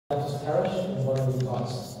Baptist Parish in Waterloo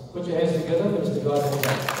Heights. Put your hands together for Mr. Guy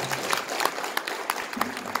Zangari.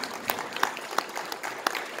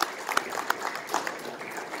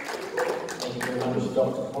 Thank you very much,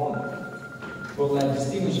 Dr. Con. Well,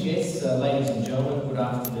 distinguished guests, ladies and gentlemen, good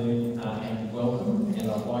afternoon and welcome.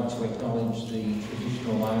 And I'd like to acknowledge the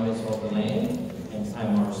traditional owners of the land and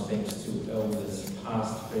pay my respects to elders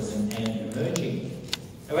past, present and emerging.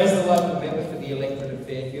 Now, as the local member for the electorate of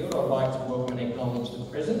Fairfield, I'd like to welcome and acknowledge the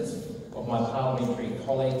presence of my parliamentary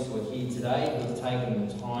colleagues who are here today, who have taken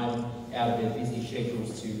the time out of their busy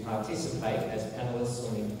schedules to participate as panellists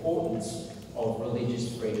on the importance of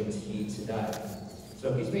religious freedoms here today.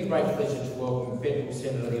 So it gives me great pleasure to welcome Federal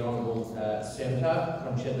Senator, the Honourable Senator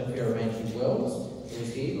Conchetta Wells, who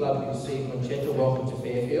is here. Lovely to see you, Conchetta. Welcome to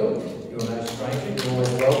Fairfield. You're no stranger, you're always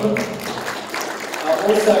welcome.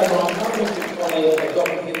 Also, my parliamentary colleague,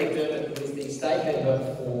 Dr. McDermott, who is the State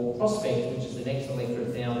Member for Prospect, which is the next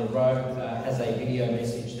electorate down the road, has a video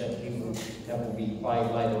message that will be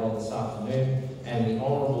played later on this afternoon. And the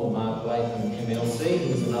Honourable Mark Latham, MLC,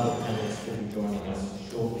 who is another panellist, will be joining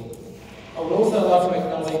us shortly. I would also like to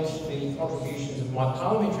acknowledge the contributions of my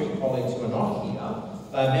parliamentary colleagues who are not here.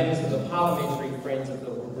 They are members of the Parliamentary Friends of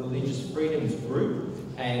the Religious Freedoms Group,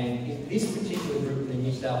 and this particular group in the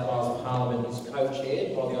New South Wales Parliament is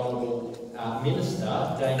co-chaired by the Honourable Minister,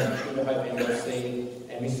 Damien Tudorhope, MLC,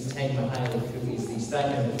 and Mrs. Tanya Haley, who is the State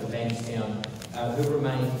Member for Bankstown, who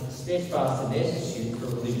remain steadfast in their pursuit for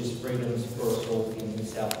religious freedoms for us all in the New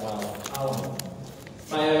South Wales Parliament.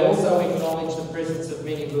 May I also acknowledge the presence of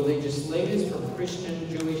many religious leaders from Christian,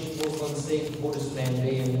 Jewish, Muslim, Sikh, Buddhist,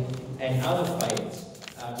 Mandaean and other faiths,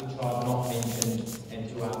 which I have not mentioned and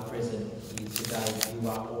who are present here today. You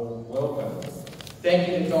are all welcome. Thank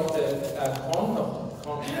you to Dr.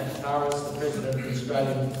 Con Apataris, the President of the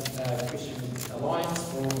Australian Christian Alliance,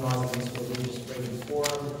 for organising this Religious Freedoms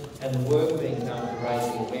Forum and the work being done to raise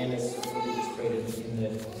the awareness of religious freedoms in the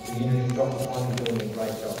community. Dr. Con, you're doing a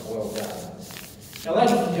great job. Well done. Now,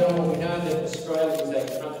 ladies and gentlemen, we know that Australia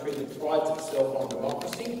is a country that prides itself on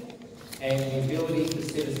democracy and the ability for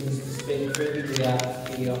citizens to speak freely without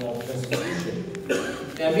fear of persecution.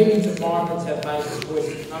 Now, millions of migrants have made the choice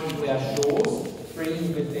to come to our shores,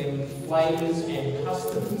 bringing with them flavours and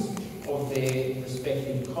customs of their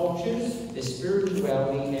respective cultures, their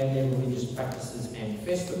spirituality and their religious practices and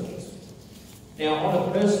festivals. Now, on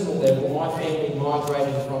a personal level, my family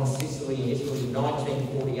migrated from Sicily in Italy in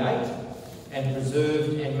 1948 and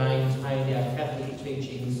preserved and maintained our Catholic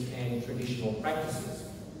teachings and traditional practices.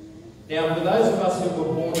 Now, for those of us who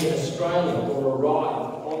were born in Australia or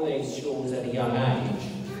arrived on these shores at a young age,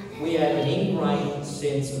 we have an ingrained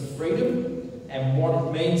sense of freedom and what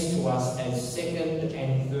it means to us as second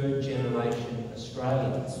and third generation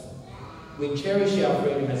Australians. We cherish our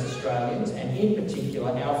freedom as Australians, and in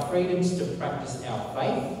particular our freedoms to practice our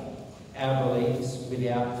faith, our beliefs,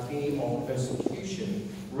 without fear of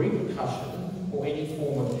persecution, repercussion, or any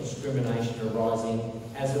form of discrimination arising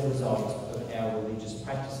as a result of our religious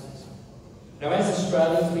practices. Now, as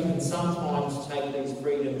Australians, we can sometimes take these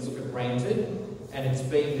freedoms for granted, and it's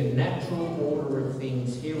been the natural order of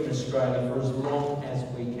things here in Australia for as long as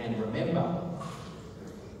we can remember.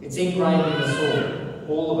 It's ingrained in us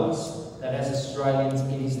all of us, that as Australians,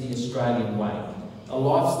 it is the Australian way. A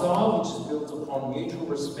lifestyle which is built upon mutual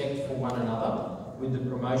respect for one another, with the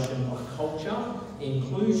promotion of culture,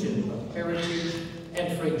 inclusion of heritage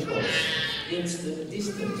and free choice, instant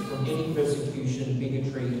distance from any persecution,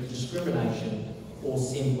 bigotry, discrimination, or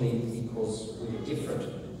simply because we're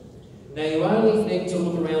different. Now, you only need to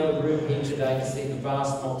look around the room here today to see the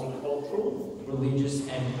vast multicultural, religious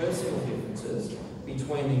and personal differences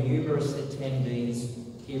between the numerous attendees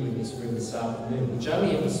here in this room this afternoon, which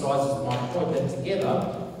only emphasises my point that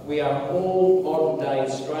together we are all modern-day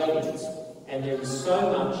Australians, and there is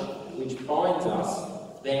so much which binds us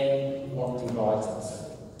than what divides us.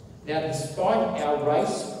 Now, despite our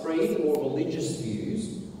race, creed or religious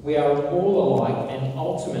views, we are all alike, and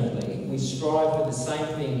ultimately we strive for the same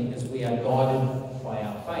thing as we are guided by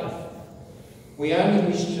our faith. We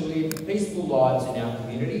only wish to live peaceful lives in our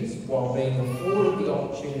communities while being afforded the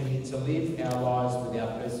opportunity to live our lives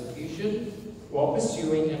without persecution while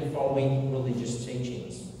pursuing and following religious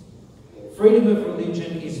teachings. Freedom of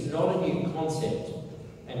religion is not a new concept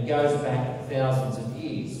and goes back thousands of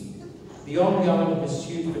years. The ongoing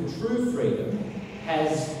pursuit for true freedom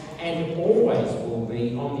has and always will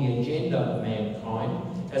be on the agenda of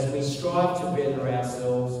mankind as we strive to better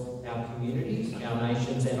ourselves, our communities, our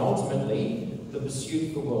nations, and ultimately the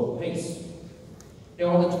pursuit for world peace.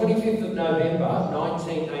 Now, on the 25th of November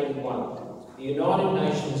 1981, the United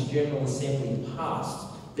Nations General Assembly passed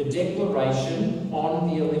the the Declaration on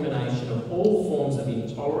the Elimination of All Forms of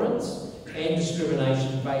Intolerance and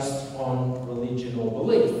Discrimination based on Religion or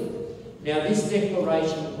Belief. Now, this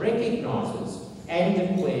declaration recognises and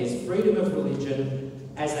declares freedom of religion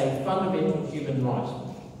as a fundamental human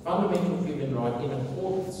right in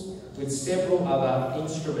accordance with several other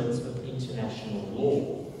instruments of international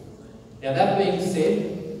law. Now, that being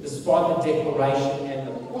said, despite the declaration and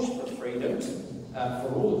the push for freedom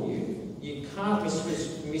for all of you, you can't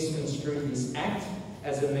misconstrue this act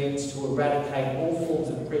as a means to eradicate all forms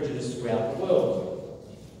of prejudice throughout the world.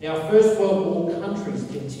 Now, First World War countries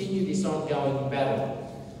continue this ongoing battle,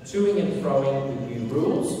 toing and froing with new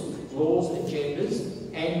rules, laws,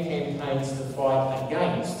 agendas, and campaigns to fight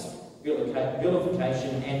against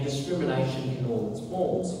vilification and discrimination in all its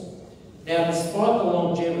forms. Now, despite the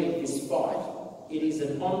longevity of this fight, it is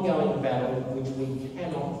an ongoing battle which we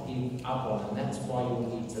cannot give up on, and that's why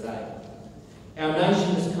you're here today. Our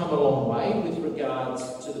nation has come a long way with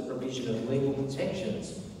regards to the provision of legal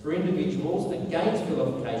protections for individuals against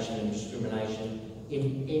vilification and discrimination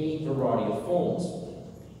in any variety of forms.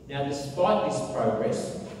 Now, despite this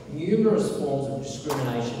progress, numerous forms of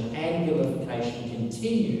discrimination and vilification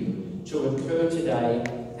continue to occur today,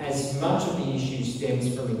 as much of the issue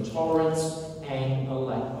stems from intolerance and a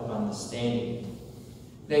lack of understanding.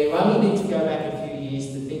 Now, you only need to go back a few years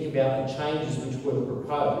to think about the changes which were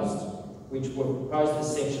proposed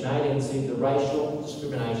as Section 18C of the Racial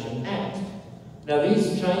Discrimination Act. Now,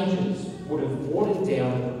 these changes would have watered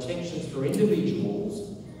down the protections for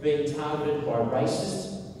individuals being targeted by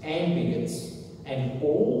racists and bigots, and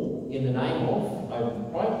all in the name of, open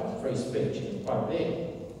quote, free speech, end quote there.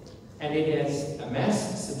 And it has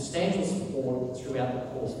amassed substantial support throughout the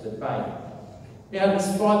course of the debate. Now,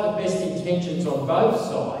 despite the best intentions on both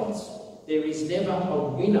sides, there is never a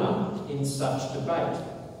winner in such debate.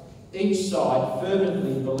 Each side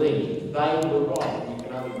fervently believed they were right. You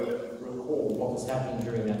can only recall what was happening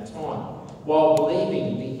during that time, while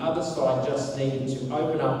believing the other side just needed to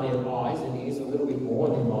open up their eyes and ears a little bit more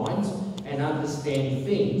in their minds and understand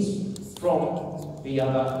things from the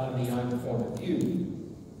other in their own point of view.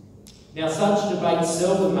 Now, such debates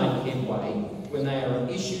seldom make headway when they are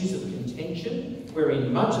issues of contention,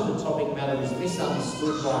 wherein much of the topic matter is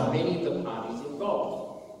misunderstood by many of the parties involved,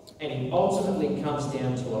 and it ultimately comes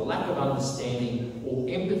down to a lack of understanding or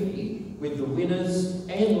empathy with the winners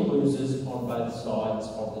and the losers on both sides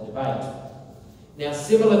of the debate. Now,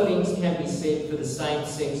 similar things can be said for the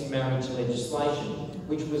same-sex marriage legislation,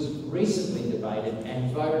 which was recently debated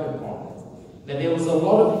and voted upon. Now, there was a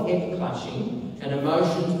lot of head clashing and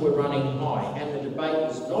emotions were running high, and the debate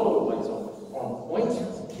was not always on point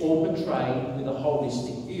or portrayed with a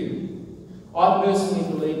holistic view. I personally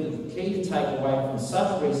believe that the key to take away from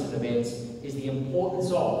such recent events is the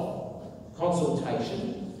importance of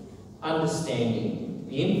consultation, understanding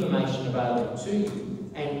the information available to you,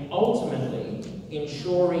 and ultimately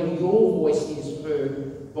ensuring your voice is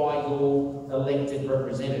heard by your elected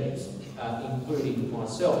representatives, including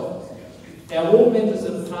myself. Now, all members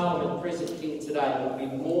of Parliament present here today will be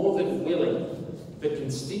more than willing for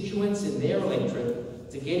constituents in their electorate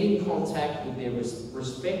to get in contact with their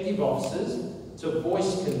respective officers to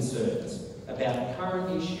voice concerns about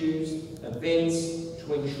current issues, events,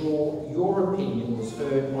 to ensure your opinion was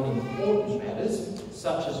heard on important matters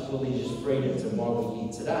such as religious freedoms and why we're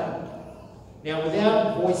here today. Now,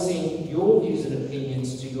 without voicing your views and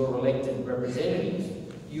opinions to your elected representatives,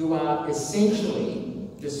 you are essentially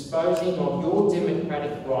disposing of your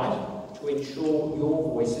democratic right to ensure your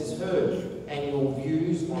voice is heard and your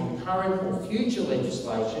views on current or future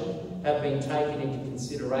legislation have been taken into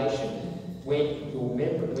consideration when your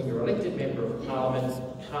elected member of Parliament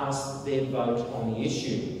casts their vote on the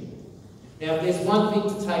issue. Now, if there's one thing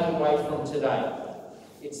to take away from today,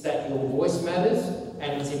 it's that your voice matters,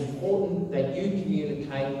 and it's important that you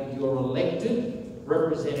communicate with your elected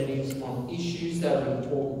representatives on issues that are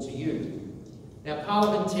important to you. Now,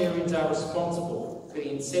 parliamentarians are responsible for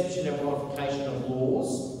the inception and modification of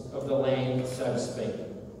laws of the land, so to speak.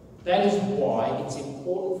 That is why it's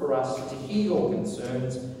important for us to hear your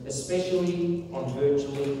concerns, especially on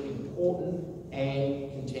virtually important and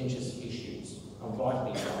contentious issues, on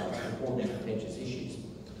vitally important and contentious issues.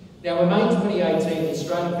 Now, in May 2018, the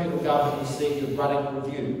Australian Federal Government received a Ruddock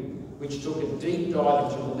Review, which took a deep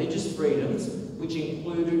dive into religious freedoms, which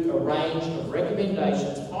included a range of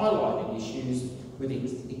recommendations highlighting issues with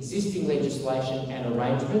existing legislation and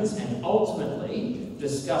arrangements, and ultimately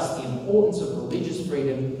discussed the importance of religious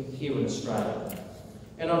freedom here in Australia.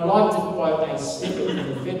 And I'd like to quote a snippet from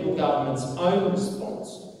the federal government's own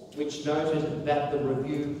response, which noted that the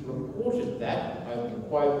review reported that, open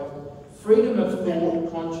quote, Freedom of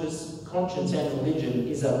thought, conscience and religion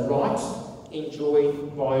is a right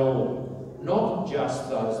enjoyed by all, not just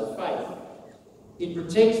those of faith. It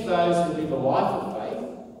protects those who live a life of faith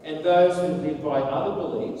and those who live by other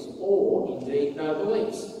beliefs or indeed no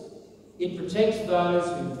beliefs. It protects those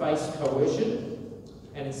who face coercion,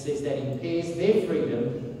 and it says that impairs their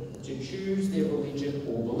freedom to choose their religion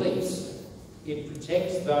or beliefs. It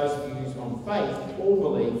protects those views on faith or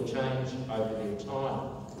belief change over their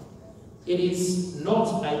time. It is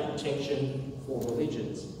not a protection for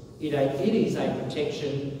religions. It is a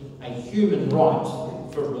protection, a human right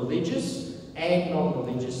for religious and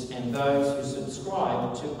non-religious and those who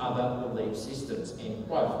subscribe to other belief systems, end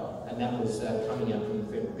quote. And that was coming out from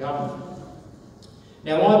the federal government.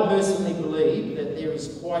 Now, I personally believe that there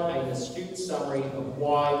is quite an astute summary of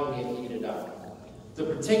why we are here today. The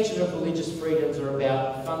protection of religious freedoms are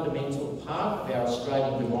about a fundamental part of our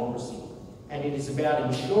Australian democracy, and it is about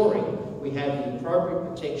ensuring we have the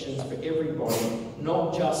appropriate protections for everybody,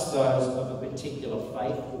 not just those of a particular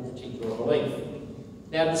faith or particular belief.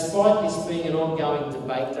 Now, despite this being an ongoing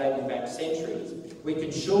debate dating back centuries, we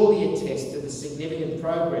can surely attest to the significant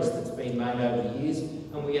progress that's been made over the years,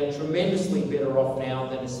 and we are tremendously better off now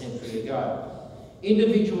than a century ago.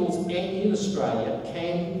 Individuals in Australia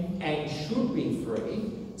can and should be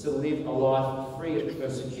free to live a life free of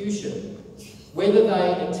persecution. Whether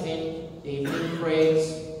they attend evening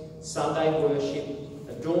prayers, Sunday worship,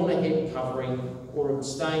 adorn a head covering, or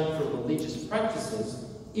abstain from religious practices,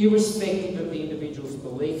 irrespective of the individual's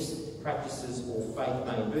beliefs, practices, or faith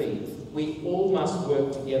may be, we all must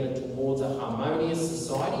work together towards a harmonious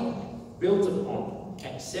society built upon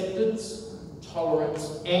acceptance,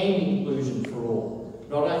 tolerance, and inclusion for all,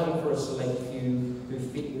 not only for a select few who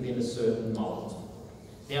fit within a certain mould.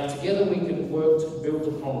 Now, together we can work to build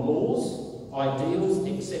upon laws, ideals,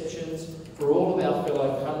 exceptions for all of our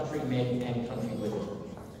fellow countrymen and countrywomen.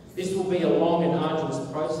 This will be a long and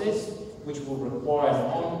arduous process which will require an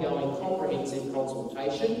ongoing comprehensive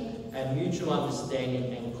consultation and mutual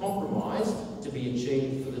understanding and compromise to be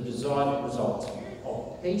achieved for the desired results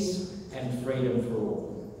of peace and freedom for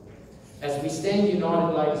all. As we stand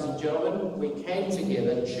united, ladies and gentlemen, we can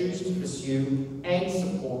together choose to pursue and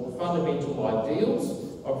support the fundamental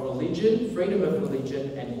ideals of religion, freedom of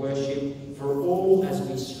religion and worship for all as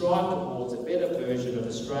we strive towards a better version of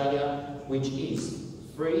Australia which is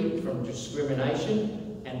free from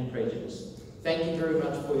discrimination and prejudice. Thank you very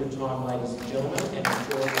much for your time, ladies and gentlemen, and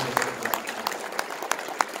enjoy the rest of the day.